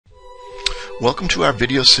Welcome to our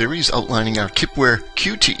video series outlining our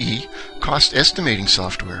KipwareQTE cost estimating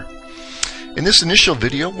software. In this initial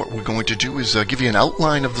video, what we're going to do is give you an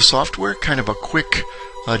outline of the software, kind of a quick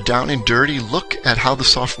down and dirty look at how the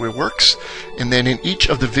software works, and then in each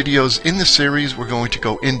of the videos in the series we're going to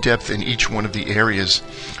go in depth in each one of the areas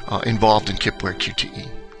involved in KipwareQTE.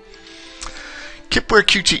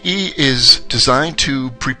 KipwareQTE is designed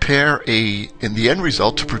to prepare in the end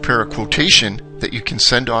result, to prepare a quotation that you can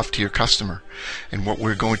send off to your customer. And what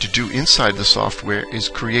we're going to do inside the software is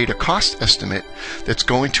create a cost estimate that's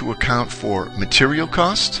going to account for material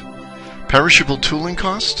cost, perishable tooling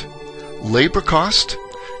cost, labor cost,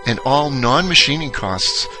 and all non-machining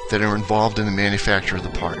costs that are involved in the manufacture of the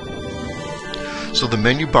part. So the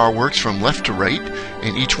menu bar works from left to right,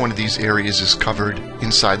 and each one of these areas is covered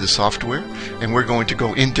inside the software, and we're going to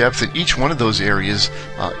go in depth in each one of those areas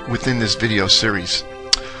within this video series.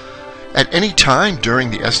 At any time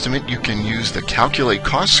during the estimate, you can use the Calculate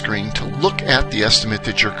Cost screen to look at the estimate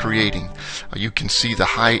that you're creating. You can see the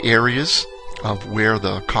high areas of where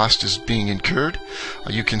the cost is being incurred.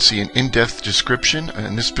 You can see an in-depth description.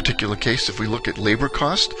 In this particular case, if we look at labor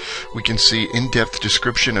cost, we can see in-depth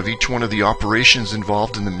description of each one of the operations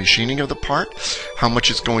involved in the machining of the part, how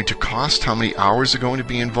much it's going to cost, how many hours are going to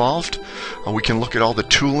be involved. We can look at all the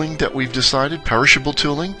tooling that we've decided, perishable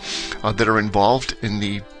tooling, that are involved in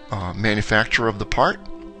the manufacture of the part.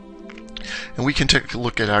 And we can take a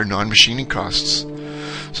look at our non-machining costs.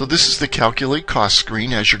 So this is the Calculate Cost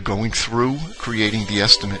screen as you're going through creating the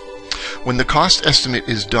estimate. When the cost estimate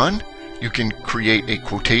is done, you can create a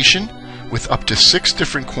quotation with up to 6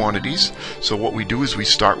 different quantities. So what we do is we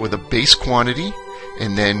start with a base quantity,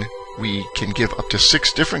 and then we can give up to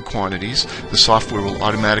 6 different quantities. The software will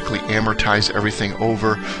automatically amortize everything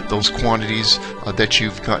over those quantities that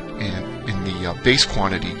you've got in the base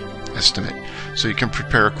quantity estimate. So you can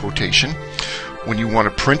prepare a quotation. When you want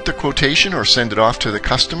to print the quotation or send it off to the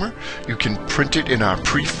customer, you can print it in our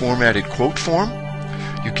pre-formatted quote form.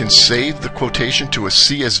 You can save the quotation to a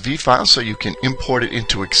CSV file so you can import it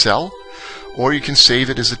into Excel, or you can save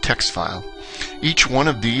it as a text file. Each one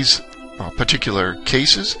of these particular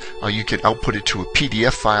cases, you can output it to a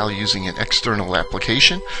PDF file using an external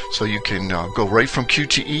application. So you can go right from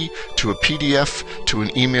QTE to a PDF to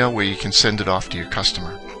an email where you can send it off to your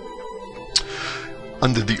customer.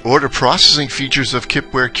 Under the order processing features of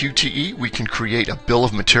KipwareQTE, we can create a bill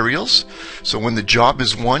of materials. So when the job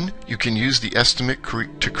is won, you can use the estimate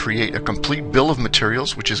to create a complete bill of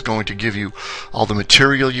materials, which is going to give you all the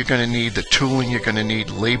material you're going to need, the tooling you're going to need,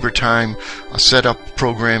 labor time, setup,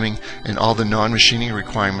 programming, and all the non-machining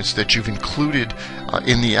requirements that you've included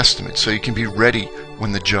in the estimate, so you can be ready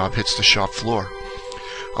when the job hits the shop floor.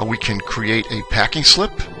 We can create a packing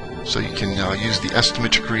slip. So you can use the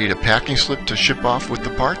estimate to create a packing slip to ship off with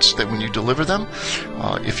the parts that when you deliver them.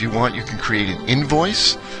 If you want, you can create an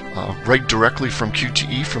invoice right directly from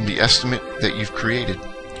QTE from the estimate that you've created.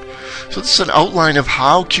 So this is an outline of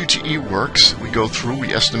how QTE works. We go through,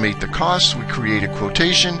 we estimate the costs, we create a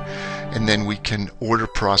quotation, and then we can order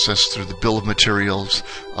process through the bill of materials,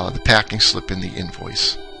 the packing slip, and the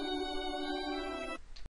invoice.